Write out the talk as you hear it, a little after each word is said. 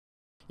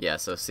Yeah,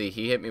 so see,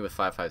 he hit me with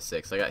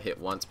 5.56. I got hit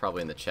once,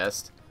 probably in the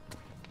chest.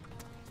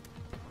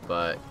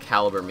 But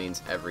caliber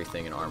means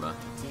everything in ArmA.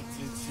 Did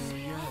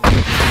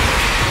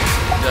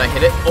I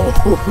hit it? Oh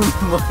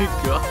my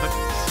gosh.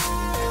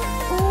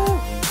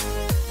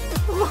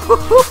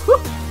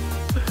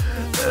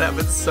 That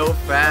happened so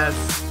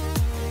fast.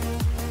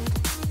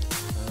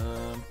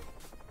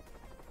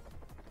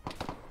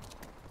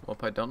 Well,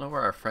 I don't know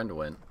where our friend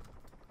went.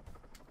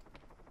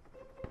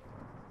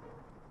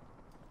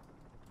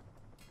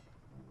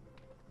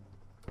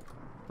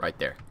 Right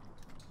there.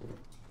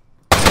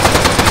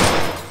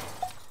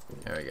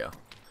 There we go.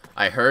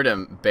 I heard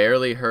him,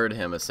 barely heard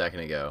him a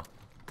second ago.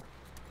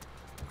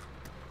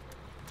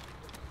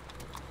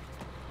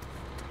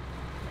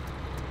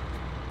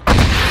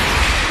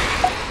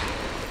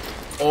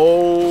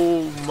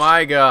 Oh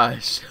my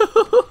gosh.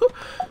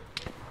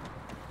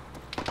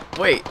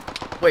 Wait,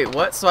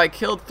 what? So I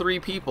killed 3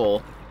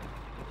 people,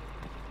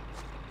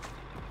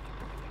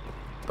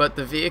 but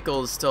the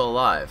vehicle is still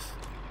alive.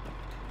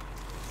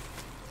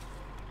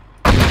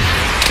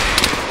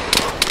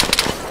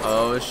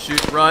 Oh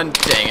shoot, run.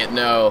 Dang it,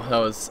 no. That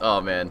was,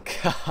 oh man.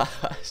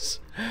 Gosh.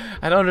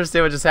 I don't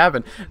understand what just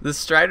happened. The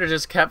Strider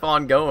just kept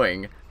on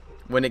going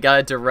when it got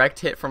a direct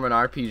hit from an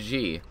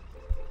RPG.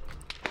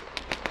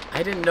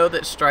 I didn't know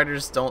that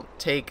Striders don't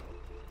take,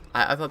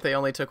 I thought they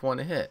only took 1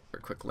 hit. For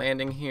a quick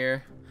landing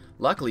here.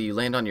 Luckily you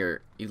land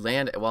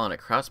while in a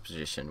crouch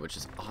position, which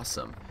is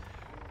awesome.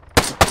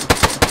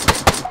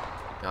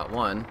 Got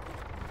 1.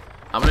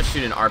 I'm gonna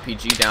shoot an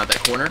RPG down at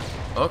that corner.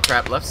 Oh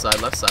crap, left side,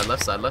 left side,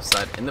 left side, left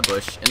side. In the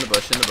bush, in the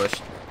bush, in the bush.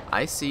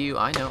 I see you,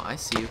 I know, I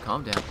see you.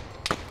 Calm down.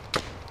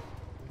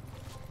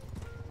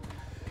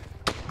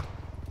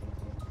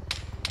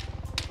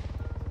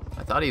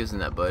 I thought he was in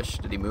that bush.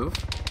 Did he move?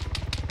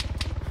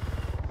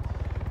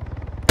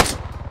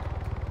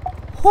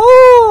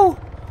 Whoo!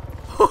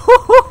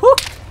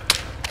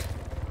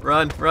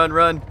 Run, run,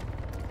 run.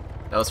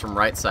 That was from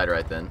right side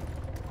right then.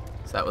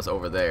 So that was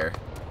over there.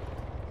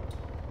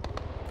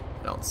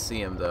 I don't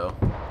see him though.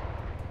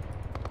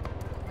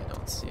 I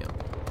don't see him.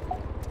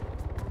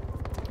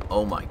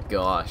 Oh my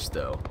gosh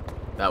though.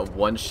 That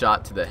 1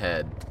 shot to the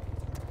head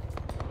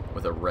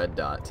with a red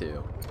dot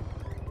too.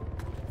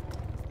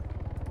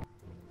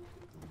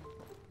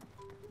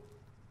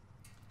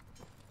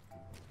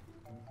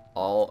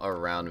 All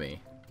around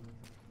me.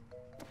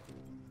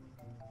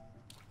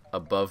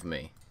 Above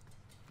me.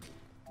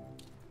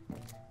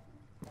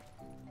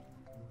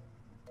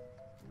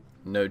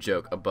 No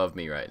joke, above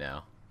me right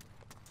now.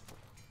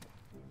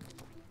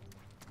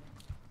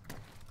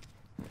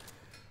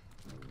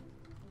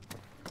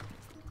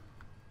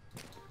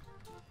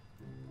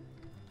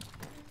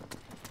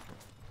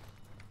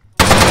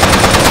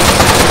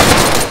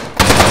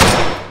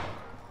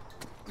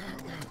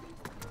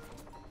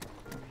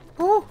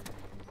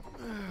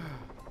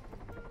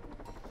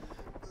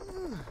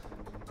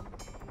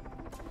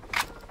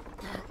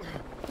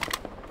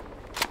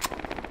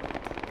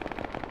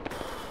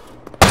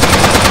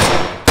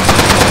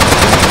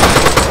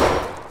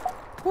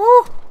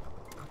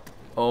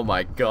 Oh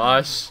my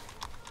gosh.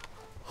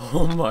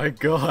 Oh my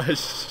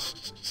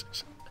gosh.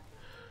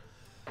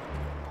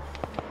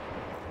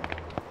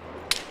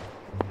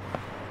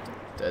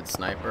 Dead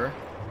sniper.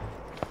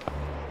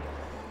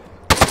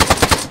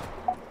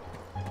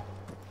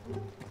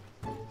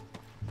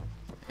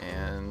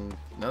 And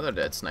another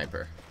dead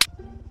sniper.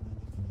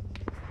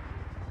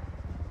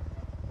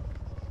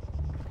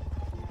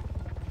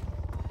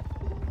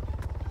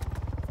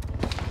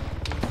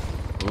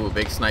 Ooh,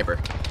 big sniper.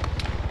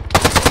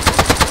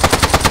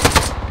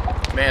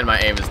 Man, my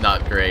aim is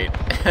not great.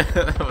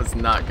 That was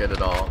not good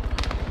at all.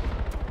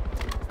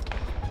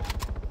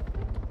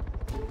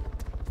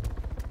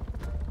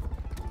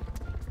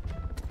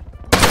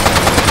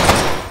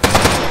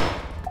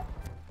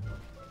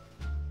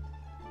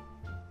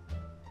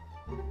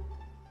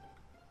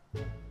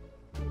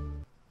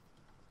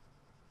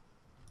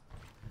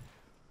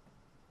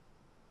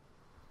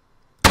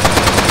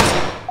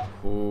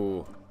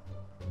 Ooh.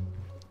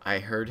 I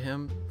heard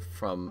him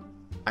from...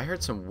 I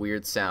heard some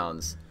weird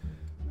sounds.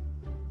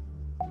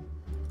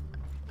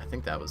 I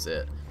think that was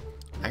it.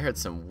 I heard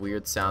some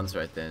weird sounds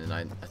right then, and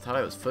I thought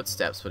it was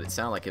footsteps, but it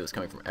sounded like it was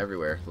coming from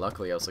everywhere.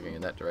 Luckily, I was looking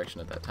in that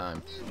direction at that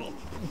time.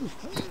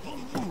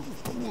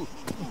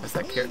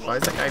 Why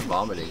is that guy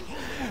vomiting?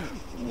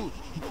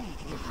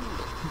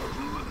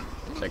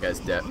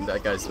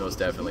 That guy's most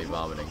definitely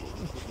vomiting.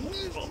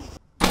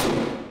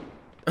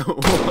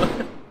 What?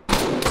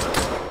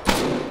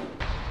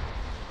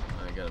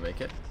 Am I gonna make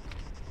it?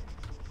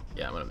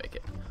 Yeah, I'm gonna make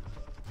it.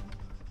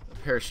 The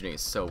parachuting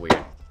is so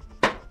weird.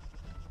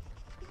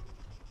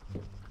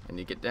 I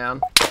need to get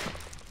down.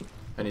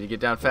 I need to get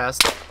down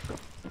fast.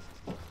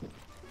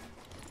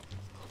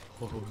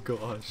 Oh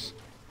gosh.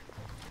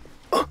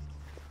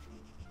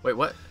 Wait,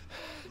 what?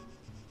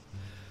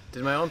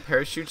 Did my own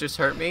parachute just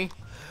hurt me?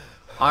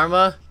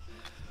 ArmA?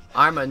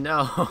 ArmA,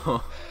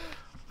 no.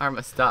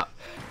 ArmA, stop.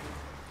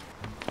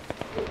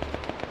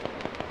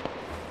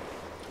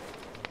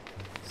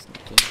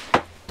 Sneaking.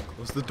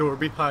 Close the door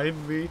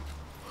behind me.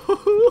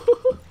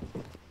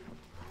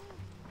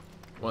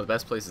 One of the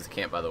best places to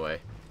camp, by the way.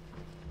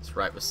 It's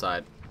right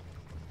beside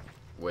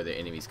where the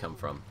enemies come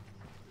from.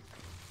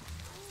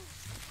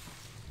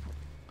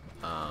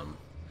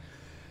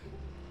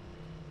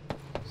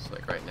 So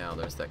like right now,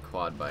 there's that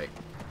quad bike.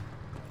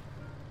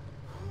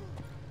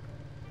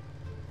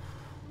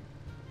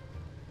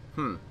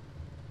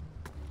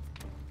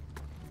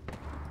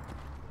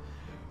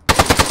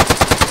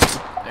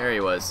 There he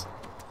was.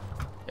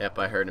 Yep,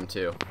 I heard him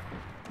too.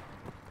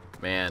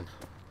 Man.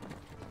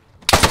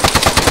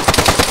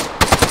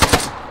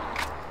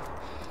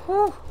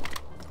 Whew.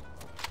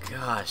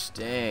 Gosh,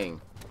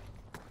 dang.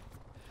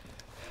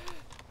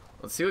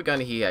 Let's see what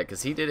gun he had,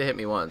 because he did hit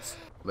me once,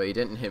 but he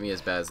didn't hit me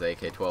as bad as the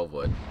AK-12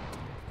 would.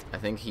 I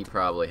think he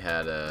probably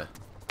had a...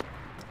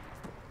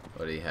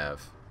 What did he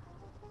have?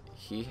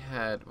 He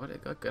had...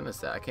 What gun is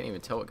that? I can't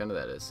even tell what gun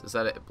that is. Is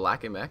that a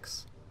black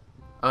MX?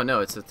 Oh no,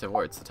 it's the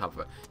top of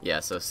it. Yeah,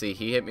 so see,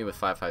 he hit me with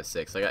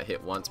 5.56. I got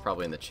hit once,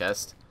 probably in the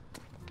chest.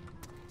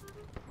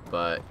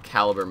 But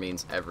caliber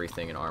means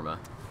everything in ArmA.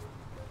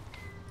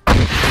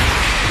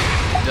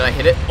 Did I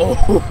hit it?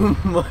 Oh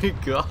my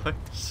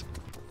gosh.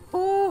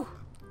 Oh.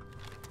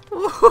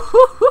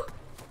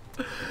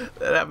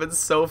 That happened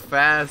so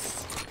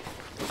fast.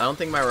 I don't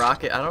think my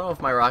rocket, I don't know if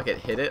my rocket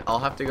hit it. I'll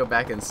have to go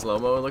back in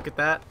slow-mo and look at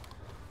that.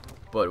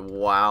 But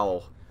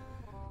wow.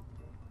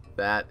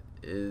 That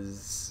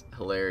is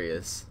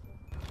hilarious.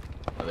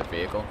 Another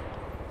vehicle.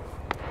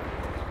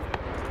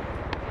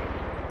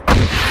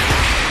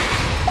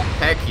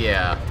 Heck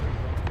yeah.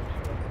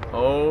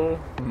 Oh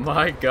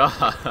my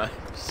gosh.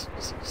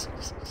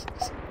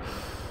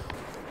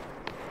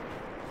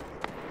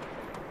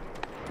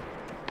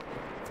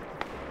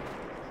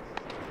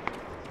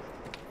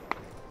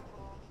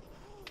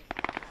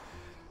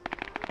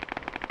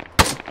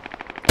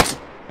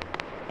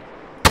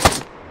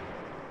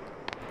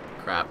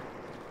 Crap.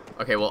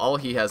 Okay, well all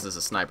he has is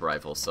a sniper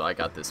rifle, so I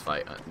got this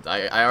fight.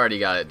 I already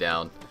got it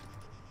down.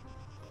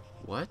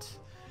 What?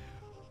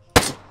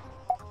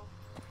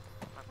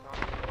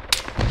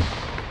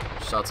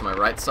 Shot to my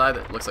right side,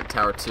 that looks like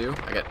Tower 2.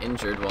 I got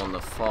injured while in the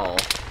fall.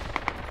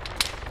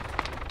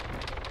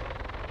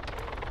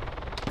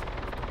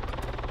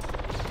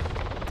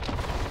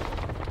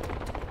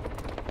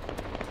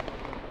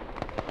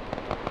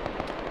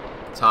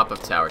 Top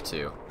of Tower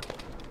 2.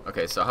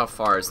 Okay, so how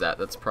far is that?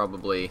 That's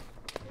probably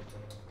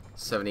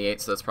 78,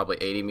 so that's probably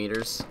 80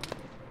 meters.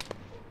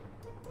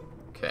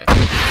 Okay.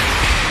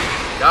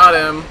 Got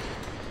him!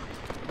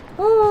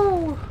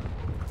 Woo!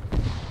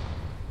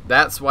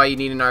 That's why you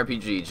need an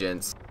RPG,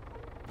 gents.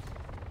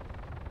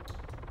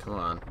 Come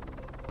on.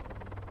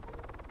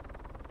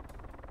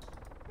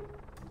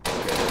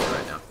 Okay, do it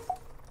right now.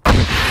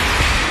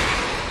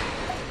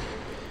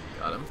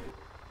 Got him.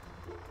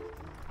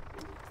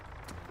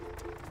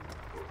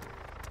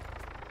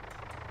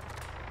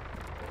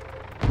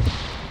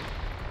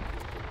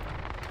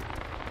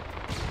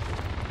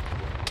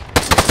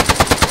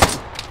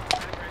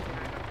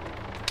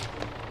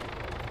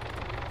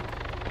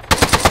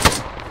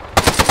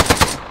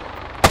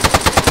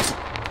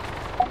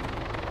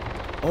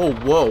 Oh,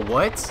 whoa,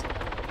 what?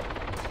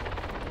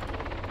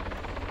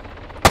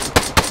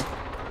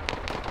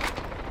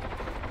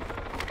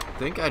 I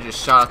think I just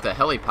shot at the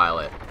heli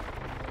pilot.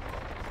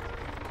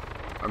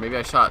 Or maybe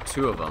I shot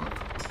two of them.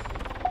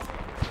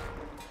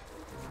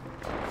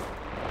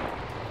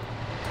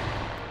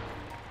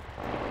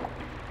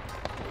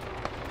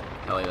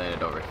 Heli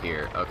landed over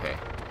here. Okay.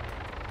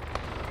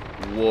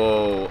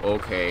 Whoa,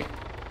 okay.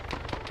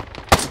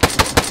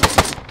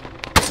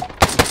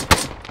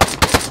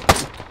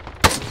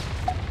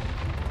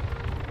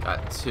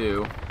 Got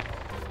two.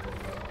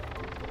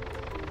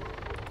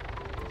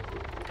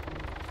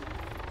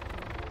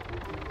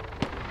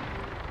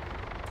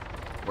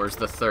 Where's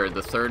the third?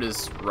 The third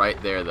is right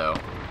there, though.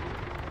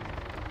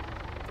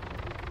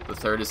 The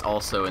third is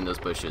also in those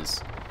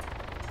bushes.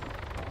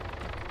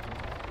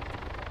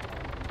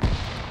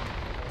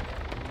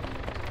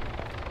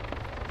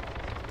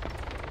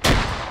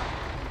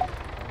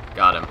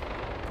 Got him.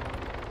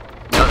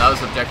 No, that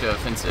was objective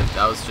offensive.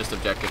 That was just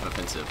objective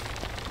offensive.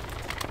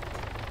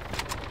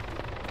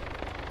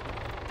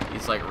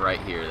 He's like right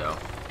here, though.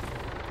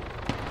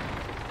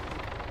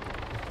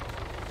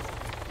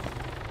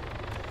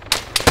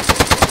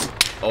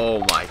 Oh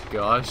my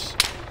gosh.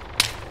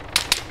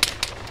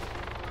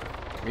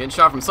 I'm getting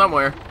shot from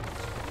somewhere.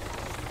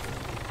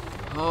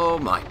 Oh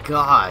my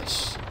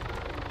gosh.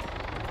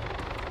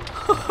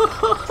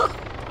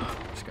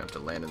 Just gonna have to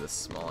land in this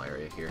small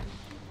area here.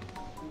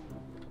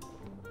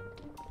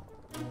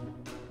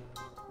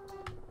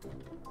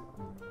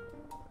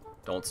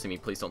 Don't see me,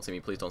 please don't see me,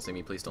 please don't see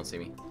me, please don't see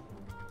me.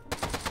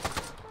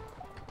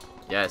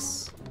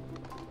 Yes.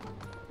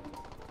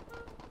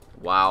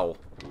 Wow.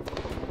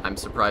 I'm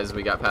surprised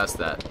we got past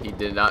that. He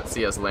did not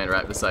see us land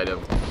right beside him.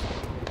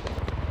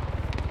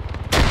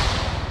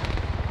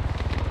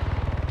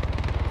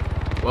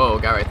 Whoa,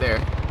 guy right there.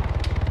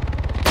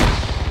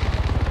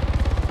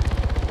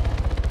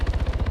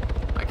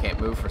 I can't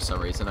move for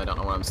some reason. I don't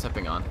know what I'm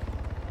stepping on.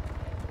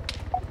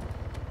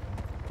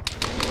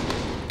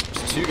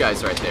 two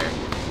guys right there.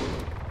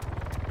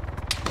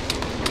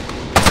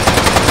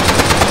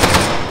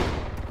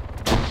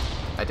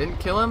 I didn't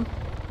kill him?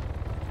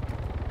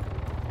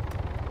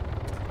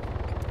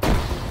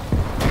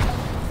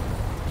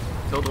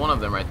 Killed one of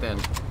them right then.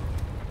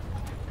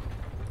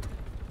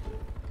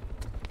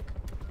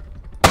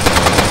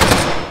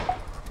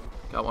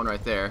 Got one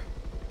right there.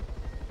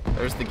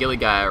 There's the ghillie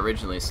guy I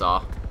originally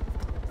saw.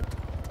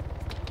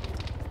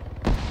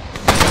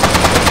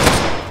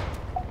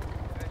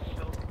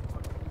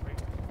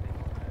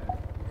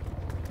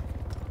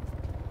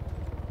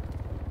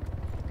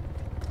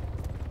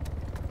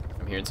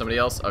 I'm hearing somebody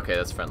else? Okay,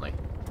 that's friendly.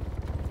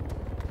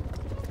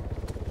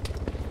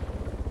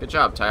 Good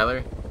job,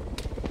 Tyler.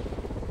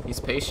 He's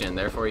patient,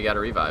 therefore you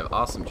gotta revive.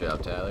 Awesome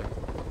job, Tyler.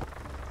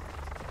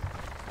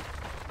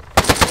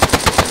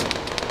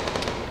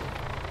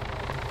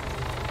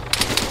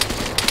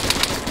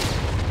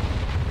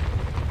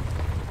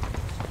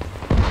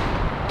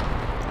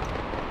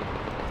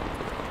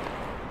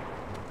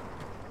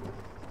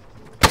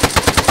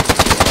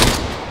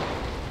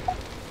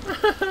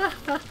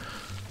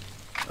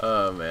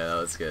 Oh man,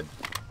 that was good.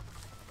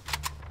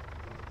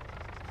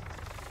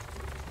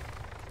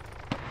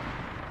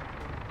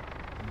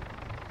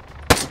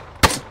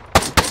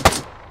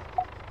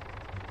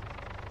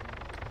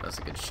 That's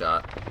a good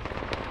shot.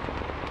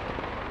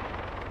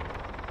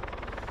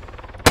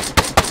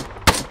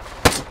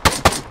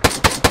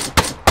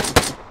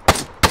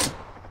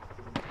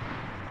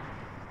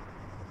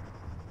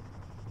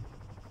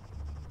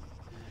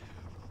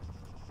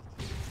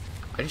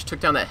 I just took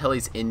down that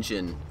heli's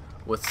engine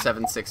with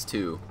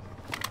 7.62.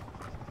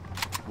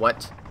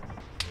 What?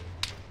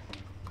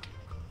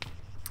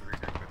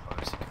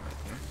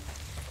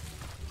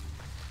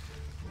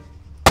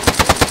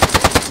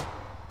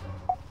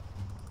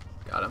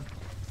 Got him.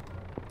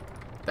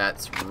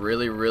 That's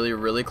really, really,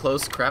 really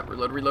close. Crap.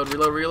 Reload, reload,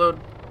 reload,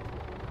 reload.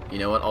 You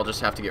know what? I'll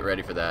just have to get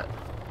ready for that.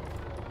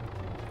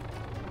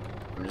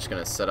 I'm just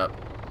going to set up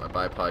my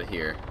bipod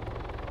here.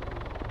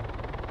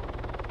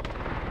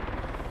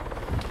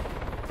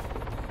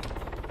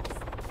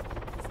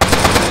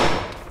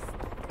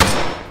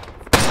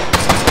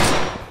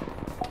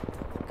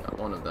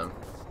 One of them.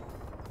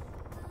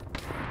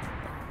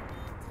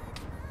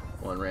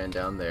 One ran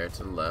down there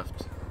to the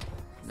left.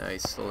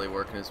 Nice, slowly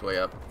working his way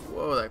up.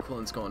 Whoa, that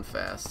coolan's going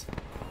fast.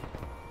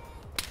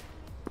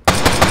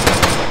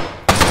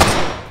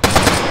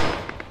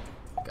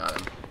 Got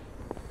him.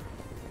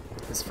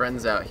 His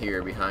friend's out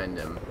here behind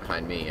him.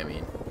 Behind me, I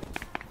mean.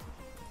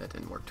 That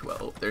didn't work too well.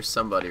 Oh, there's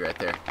somebody right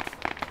there.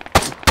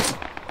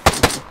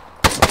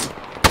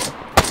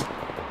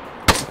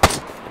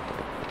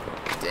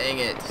 Dang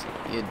it.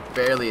 He had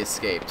barely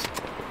escaped.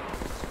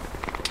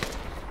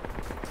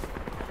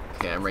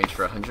 Okay, I'm ranged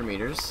for 100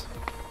 meters.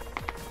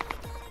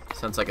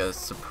 Sounds like a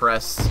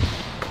suppressed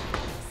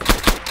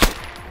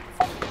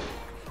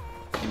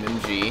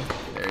MMG.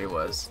 There he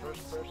was.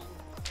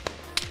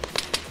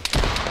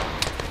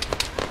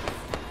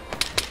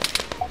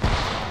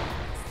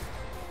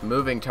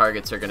 Moving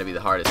targets are going to be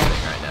the hardest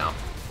thing right now.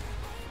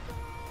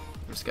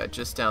 There's a guy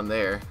just down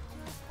there.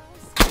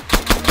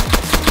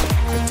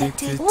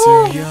 Addicted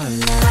to your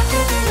love.